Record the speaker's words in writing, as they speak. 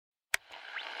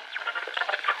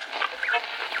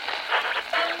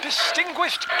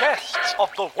distinguished guests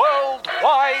of the World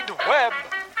Wide Web.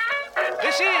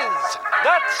 This is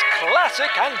That's Classic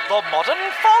and the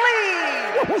Modern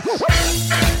Follies!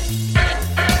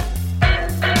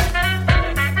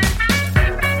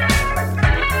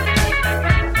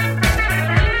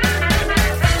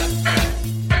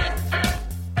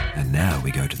 And now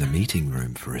we go to the meeting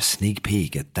room for a sneak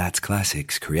peek at That's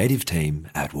Classic's creative team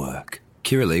at work.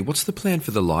 Kiralee, what's the plan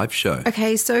for the live show?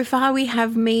 Okay, so far we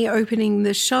have me opening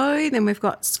the show, then we've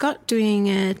got Scott doing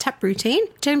a tap routine,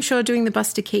 James Shaw doing the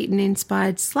Buster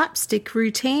Keaton-inspired slapstick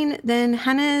routine, then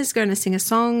Hannah's going to sing a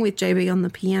song with JB on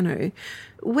the piano.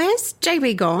 Where's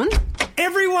JB gone?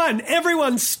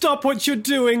 Everyone, stop what you're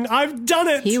doing. I've done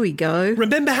it. Here we go.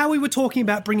 Remember how we were talking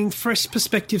about bringing fresh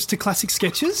perspectives to classic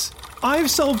sketches? I've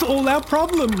solved all our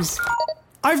problems.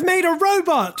 I've made a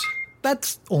robot.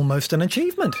 That's almost an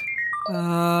achievement.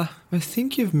 I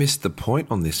think you've missed the point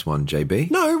on this one,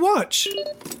 JB. No, watch.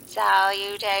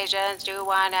 Salutations to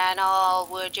one and all.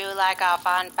 Would you like a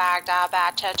fun fact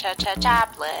about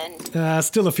Chaplin?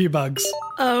 Still a few bugs.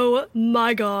 Oh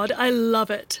my god, I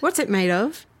love it. What's it made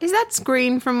of? Is that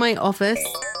screen from my office?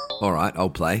 All right, I'll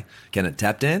play. Can it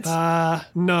tap dance?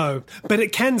 No. But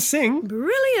it can sing.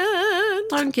 Brilliant.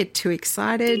 Don't get too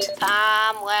excited.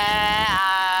 Somewhere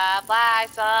I fly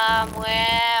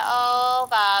somewhere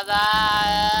over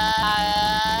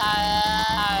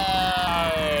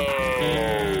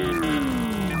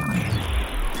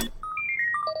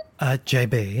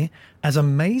JB, as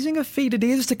amazing a feat it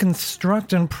is to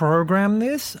construct and program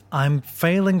this, I'm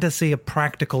failing to see a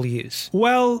practical use.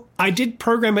 Well, I did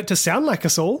program it to sound like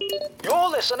us all. You're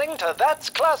listening to That's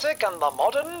Classic and the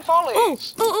Modern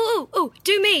Follies. Oh,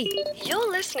 do me. You're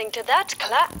listening to that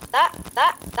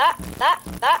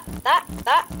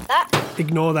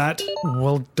Ignore that.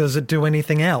 Well, does it do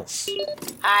anything else?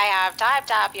 I have typed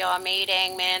up your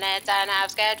meeting minutes and have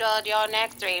scheduled your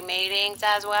next 3 meetings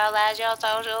as well as your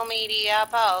social media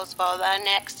posts for the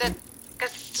next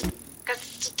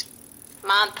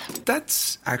month.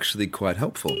 That's actually quite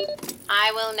helpful.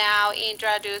 I will now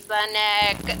introduce the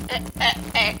next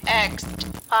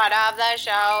part of the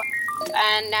show.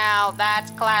 And now That's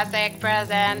Classic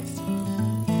presents.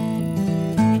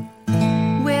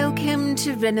 Welcome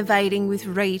to Renovating with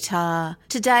Rita.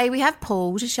 Today we have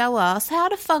Paul to show us how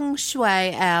to feng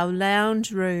shui our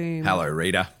lounge room. Hello,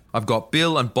 Rita. I've got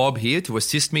Bill and Bob here to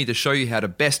assist me to show you how to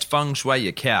best feng shui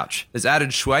your couch. There's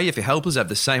added shui if your helpers have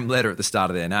the same letter at the start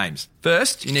of their names.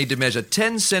 First, you need to measure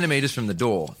 10 centimetres from the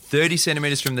door, 30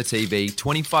 centimetres from the TV,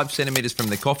 25 centimetres from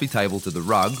the coffee table to the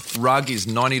rug. Rug is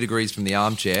 90 degrees from the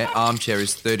armchair. Armchair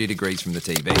is 30 degrees from the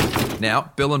TV.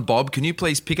 Now, Bill and Bob, can you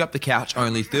please pick up the couch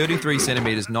only 33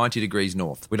 centimetres 90 degrees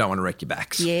north? We don't want to wreck your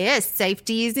backs. Yes,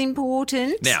 safety is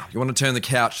important. Now, you want to turn the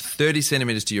couch 30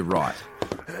 centimetres to your right.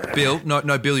 Bill,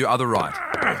 no, Bill, your other right.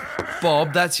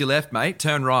 Bob, that's your left, mate.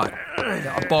 Turn right.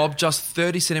 Bob, just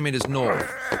 30 centimetres north.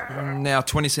 Now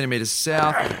 20 centimetres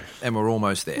south, and we're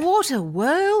almost there. What a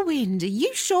whirlwind. Are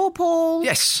you sure, Paul?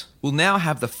 Yes. We'll now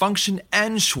have the function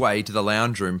and shui to the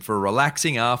lounge room for a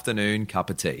relaxing afternoon cup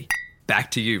of tea.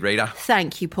 Back to you, Rita.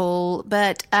 Thank you, Paul.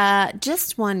 But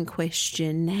just one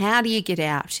question. How do you get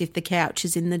out if the couch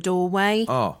is in the doorway?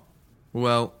 Oh,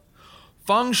 well,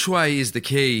 feng shui is the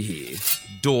key here.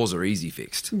 Doors are easy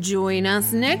fixed. Join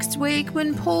us next week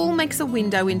when Paul makes a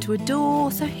window into a door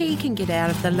so he can get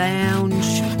out of the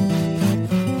lounge.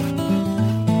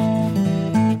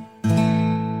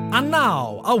 And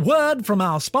now, a word from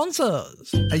our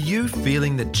sponsors. Are you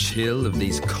feeling the chill of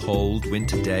these cold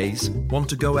winter days? Want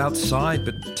to go outside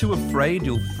but too afraid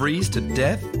you'll freeze to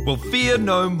death? Well, fear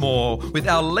no more with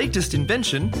our latest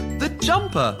invention, the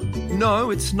jumper.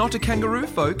 No, it's not a kangaroo,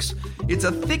 folks. It's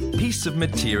a thick piece of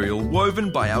material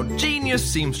woven by our genius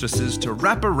seamstresses to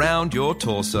wrap around your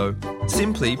torso.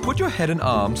 Simply put your head and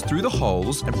arms through the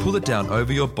holes and pull it down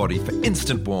over your body for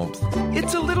instant warmth.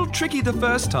 It's a little tricky the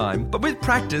first time, but with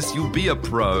practice you'll be a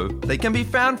pro. They can be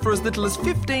found for as little as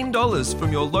 $15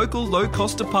 from your local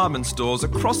low-cost department stores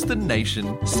across the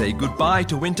nation. Say goodbye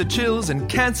to winter chills and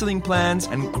cancelling plans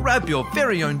and grab your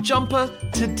very own jumper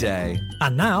today.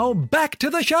 And now, back to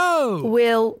the show.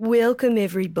 Well, welcome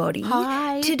everybody.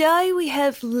 Hi. Today we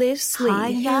have Leslie,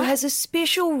 Hiya. who has a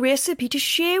special recipe to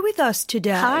share with us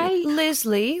today. Hi.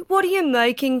 Leslie, what are you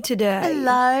making today?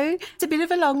 Hello. It's a bit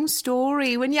of a long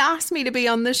story. When you asked me to be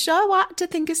on the show, I had to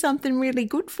think of something really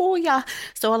good for you.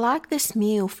 So I like this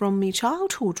meal from my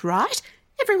childhood, right?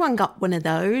 Everyone got one of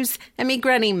those. And me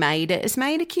granny made it. It's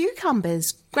made of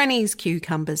cucumbers, Granny's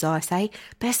cucumbers, I say.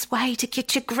 Best way to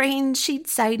get your greens, she'd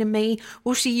say to me.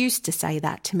 Well, she used to say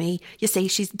that to me. You see,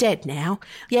 she's dead now.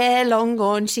 Yeah, long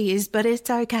gone she is, but it's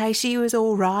okay. She was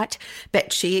all right.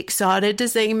 Bet she excited to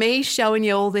see me showing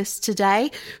you all this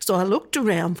today. So I looked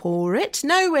around for it.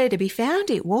 Nowhere to be found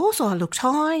it was. I looked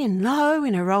high and low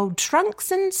in her old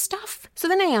trunks and stuff. So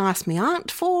then I asked me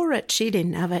aunt for it. She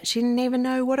didn't have it. She didn't even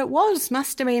know what it was.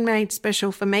 Must have been made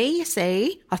special for me, you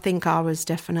see. I think I was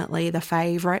definitely the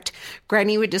favourite.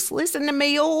 Granny would just listen to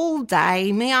me all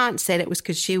day. My aunt said it was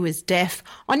because she was deaf.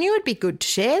 I knew it'd be good to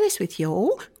share this with you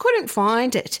all. Couldn't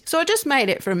find it. So I just made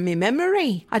it from my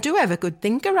memory. I do have a good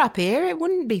thinker up here. It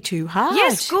wouldn't be too hard.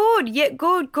 Yes, good. Yeah,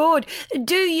 good.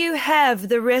 Do you have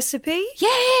the recipe?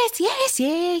 Yes.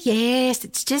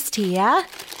 It's just here.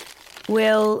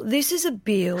 Well, this is a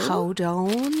bill. Hold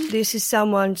on. This is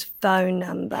someone's phone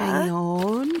number. Hang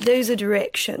on. These are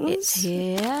directions. It's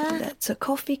here. That's a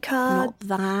coffee card. Not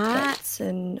that. That's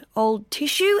an old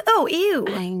tissue. Oh, ew.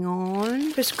 Hang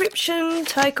on. Prescription,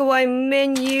 takeaway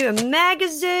menu, a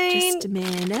magazine. Just a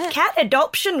minute. Cat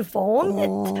adoption form.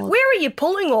 Oh. Where are you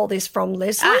pulling all this from,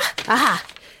 Leslie?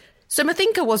 So my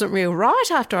thinker wasn't real right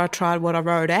after I tried what I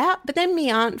wrote out, but then me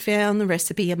aunt found the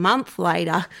recipe a month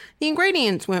later. The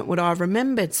ingredients weren't what I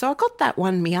remembered, so I got that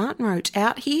one me aunt wrote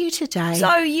out here today.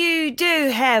 So you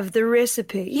do have the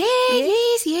recipe?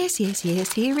 Yes,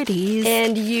 here it is.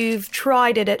 And you've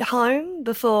tried it at home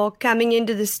before coming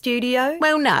into the studio?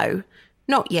 Well, no.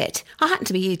 Not yet. I happened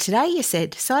to be here today, you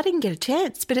said, so I didn't get a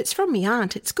chance, but it's from me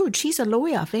aunt. It's good. She's a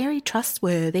lawyer, very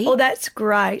trustworthy. Oh, that's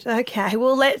great. Okay,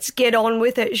 well, let's get on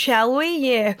with it, shall we?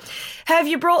 Yeah. Have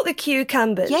you brought the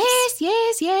cucumbers? Yes,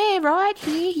 right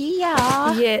here you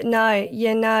are.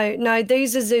 No,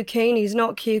 these are zucchinis,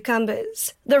 not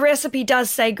cucumbers. The recipe does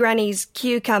say Granny's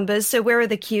cucumbers, so where are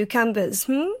the cucumbers,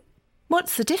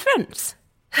 What's the difference?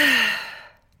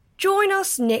 Join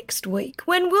us next week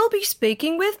when we'll be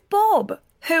speaking with Bob,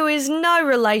 who is no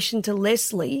relation to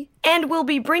Leslie, and will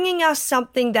be bringing us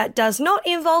something that does not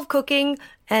involve cooking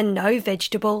and no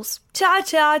vegetables.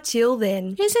 Ta-ta till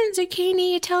then. Isn't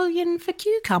zucchini Italian for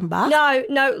cucumber?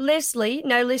 No, Leslie,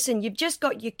 listen, you've just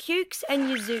got your cukes and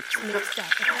your zooks mixed up,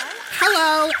 okay?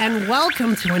 Hello and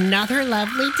welcome to another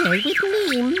lovely day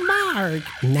with me, Marg.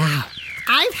 Now,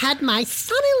 I've had my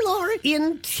son-in-law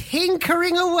in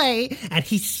tinkering away, and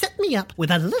he set me up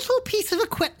with a little piece of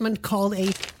equipment called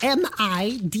a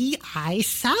MIDI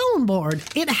soundboard.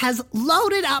 It has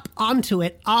loaded up onto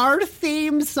it our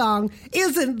theme song.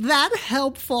 Isn't that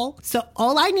helpful? So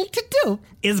all I need to do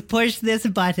is push this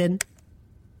button.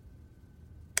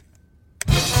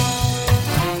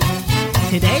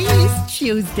 Today is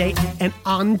Tuesday, and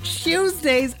on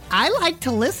Tuesdays, I like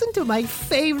to listen to my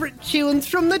favorite tunes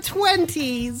from the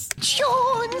 20s.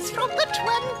 Tunes from the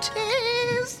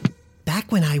 20s!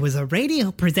 Back when I was a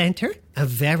radio presenter, a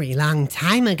very long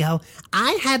time ago,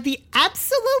 I had the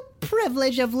absolute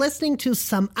privilege of listening to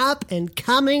some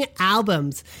up-and-coming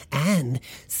albums and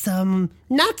some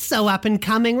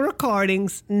not-so-up-and-coming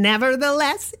recordings.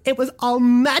 Nevertheless, it was all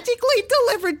magically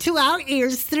delivered to our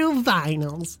ears through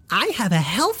vinyls. I have a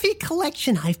healthy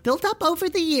collection I've built up over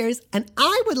the years, and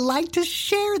I would like to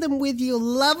share them with you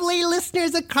lovely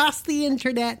listeners across the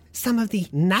internet. Some of the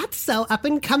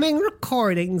not-so-up-and-coming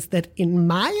recordings that, in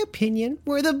my opinion,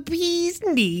 were the bee's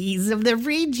knees of the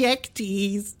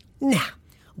rejectees. Now,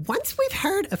 once we've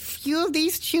heard a few of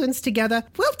these tunes together,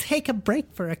 we'll take a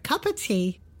break for a cup of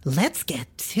tea. Let's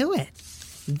get to it.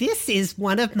 This is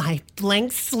one of my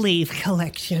blank sleeve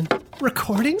collection.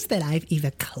 Recordings that I've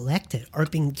either collected or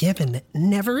been given that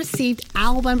never received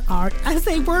album art as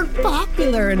they weren't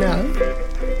popular enough.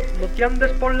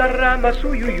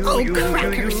 Oh,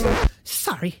 crackers.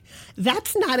 Sorry,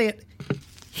 that's not it.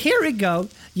 Here we go.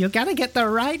 You gotta get the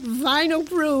right vinyl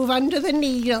groove under the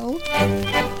needle.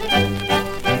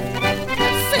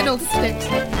 Fiddlesticks.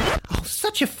 Oh,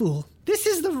 such a fool. This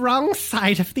is the wrong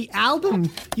side of the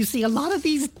album. You see, a lot of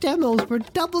these demos were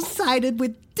double-sided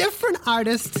with different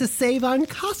artists to save on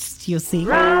costs, you see.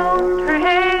 Round her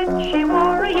head she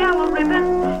wore a yellow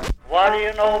ribbon. What do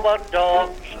you know about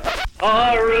dogs?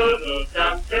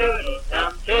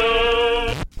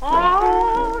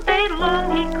 All day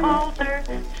long he calls her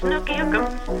Snooky or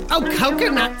Goose. Oh,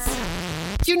 coconuts.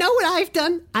 Do you know what I've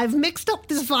done? I've mixed up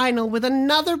this vinyl with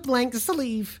another blank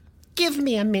sleeve. Give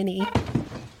me a mini.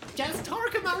 Just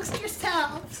talk amongst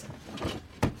yourselves.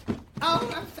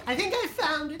 Oh, I think I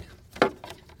found it.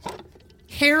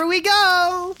 Here we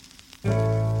go.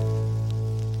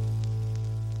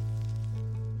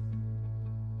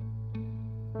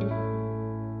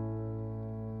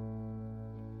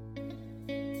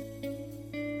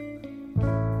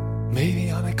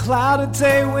 Maybe on a a clouded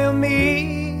day we'll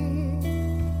meet.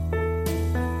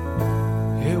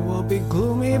 It will be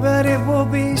gloomy, but it will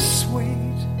be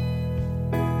sweet.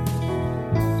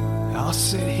 I'll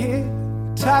sit here,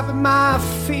 tapping my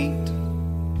feet,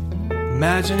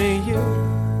 imagining you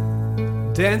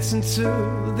dancing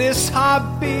to this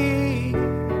heartbeat.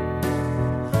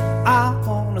 I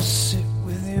wanna sit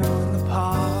with you in the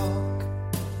park.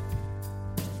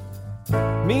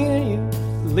 Me and you,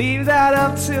 leave that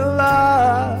up till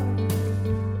love.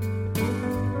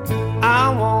 I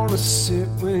wanna sit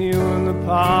with you in the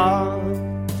park.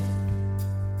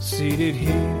 Seated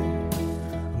here,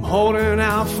 I'm holding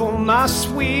out for my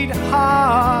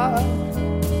sweetheart.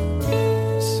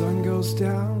 Sun goes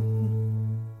down,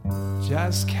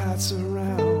 jazz cats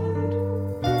around.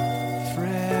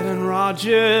 Fred and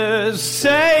Rogers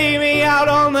say me out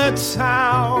on the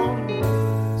town.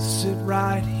 Sit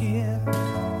right here,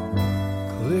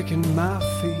 clicking my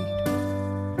feet,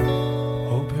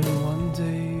 hoping one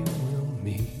day we'll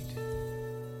meet.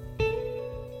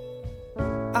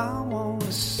 I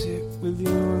wanna sit with you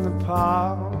in the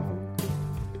park.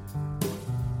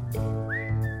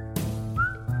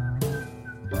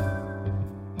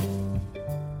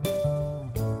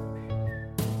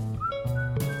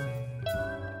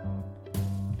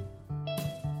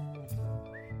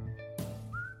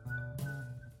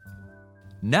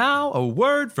 Now, a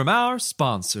word from our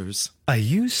sponsors. Are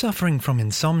you suffering from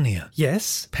insomnia?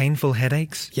 Yes. Painful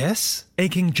headaches? Yes.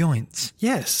 Aching joints?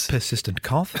 Yes. Persistent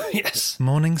cough? Yes.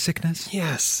 Morning sickness?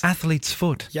 Yes. Athlete's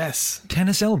foot? Yes.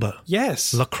 Tennis elbow?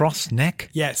 Yes. Lacrosse neck?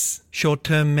 Yes.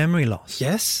 Short-term memory loss?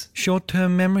 Yes.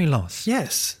 Short-term memory loss?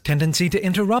 Yes. Tendency to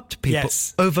interrupt people?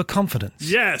 Yes. Overconfidence?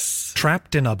 Yes.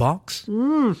 Trapped in a box?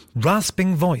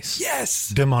 Rasping voice? Yes.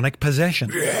 Demonic possession?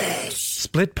 Yes.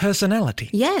 Split personality?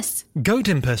 Yes. Goat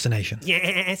impersonation?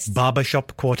 Yes.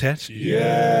 Barbershop quartet? Yes.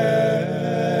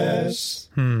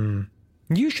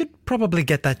 You should probably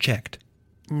get that checked.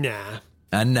 Nah.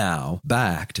 And now,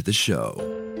 back to the show.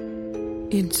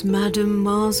 It's Madame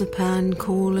Marzipan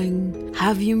calling.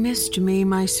 Have you missed me,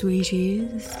 my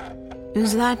sweeties?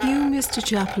 Is that you, Mr.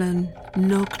 Chaplin?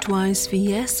 Knock twice for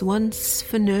yes, once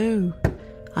for no.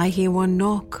 I hear one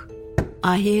knock.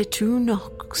 I hear two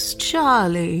knocks.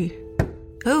 Charlie.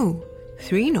 Oh,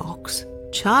 3 knocks.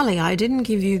 Charlie, I didn't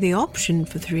give you the option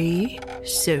for 3.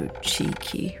 So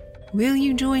cheeky. Will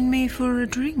you join me for a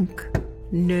drink?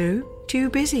 No, too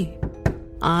busy.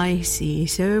 I see,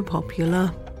 so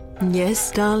popular.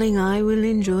 Yes, darling, I will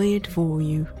enjoy it for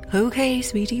you. Okay,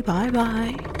 sweetie,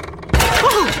 bye-bye.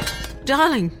 Oh,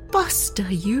 darling,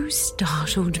 Buster, you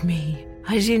startled me.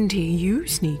 I didn't hear you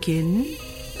sneak in.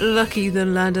 Lucky the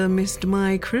ladder missed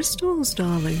my crystals,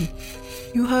 darling.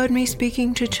 You heard me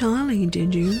speaking to Charlie,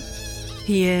 did you?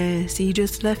 Yes, he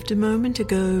just left a moment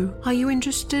ago. Are you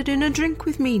interested in a drink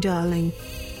with me, darling?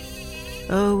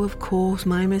 Oh, of course,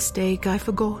 my mistake, I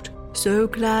forgot. So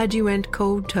glad you went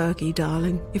cold turkey,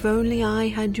 darling. If only I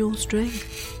had your strength.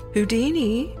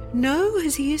 Houdini? No,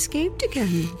 has he escaped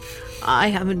again? I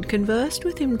haven't conversed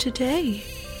with him today.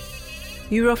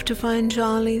 You're off to find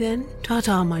Charlie then?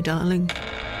 Ta-ta, my darling.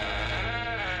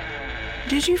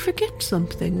 Did you forget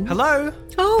something? Hello?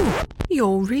 Oh,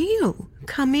 you're real.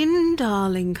 Come in,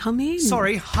 darling, come in.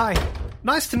 Sorry, hi.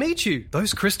 Nice to meet you.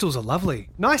 Those crystals are lovely.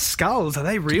 Nice skulls, are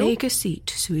they real? Take a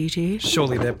seat, sweetie.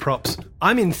 Surely they're props.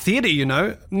 I'm in theatre, you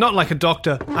know. Not like a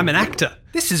doctor. I'm an actor.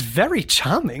 This is very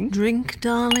charming. Drink,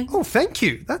 darling. Oh, thank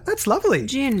you. That's lovely.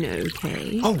 Gin,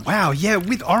 okay? Oh, wow, yeah,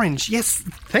 with orange. Yes,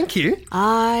 thank you.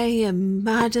 I am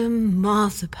Madame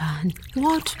Marzipan.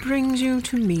 What brings you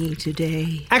to me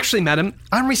today? Actually, madam,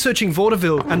 I'm researching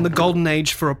vaudeville and the golden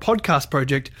age for a podcast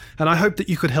project, and I hope that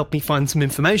you could help me find some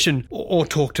information or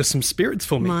talk to some spirits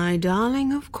for me. My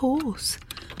darling, of course.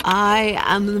 I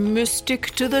am the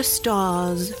mystic to the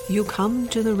stars. You come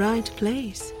to the right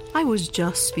place. I was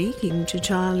just speaking to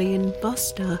Charlie and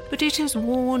Buster, but it has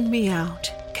worn me out.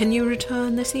 Can you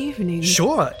return this evening?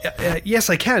 Sure. Yes,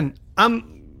 I can.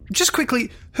 Just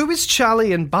quickly, who is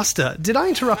Charlie and Buster? Did I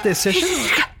interrupt their session?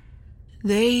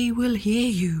 They will hear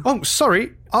you. Oh,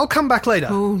 sorry. I'll come back later.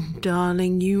 Oh,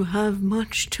 darling, you have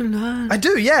much to learn. I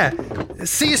do, yeah.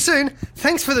 See you soon.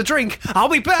 Thanks for the drink. I'll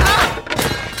be back.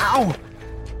 Ow.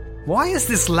 Why is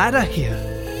this ladder here?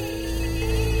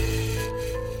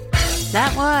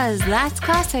 That was That's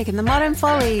Classic and the Modern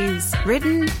Follies.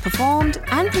 Written, performed,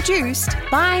 and produced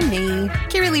by me,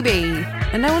 Kirralie B.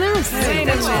 And no one else. Hey,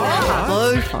 that's all.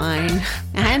 Oh, fine.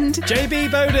 And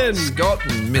JB Bowden. Scott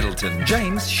Middleton.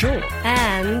 James Shaw.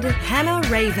 And Hannah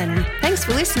Raven. thanks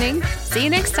for listening. See you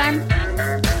next time.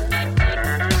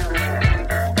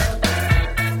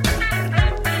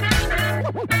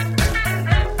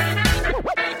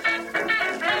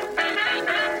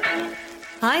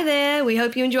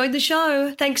 hope you enjoyed the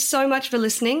show. Thanks so much for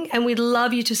listening, and we'd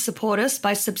love you to support us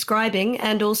by subscribing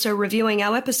and also reviewing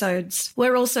our episodes.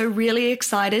 We're also really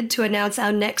excited to announce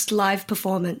our next live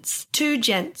performance, Two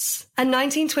Gents, a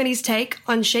 1920s take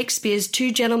on Shakespeare's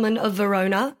Two Gentlemen of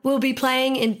Verona, will be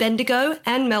playing in Bendigo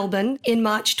and Melbourne in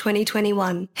March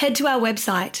 2021. Head to our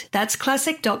website,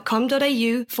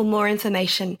 that'sclassic.com.au, for more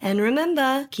information. And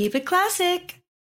remember, keep it classic.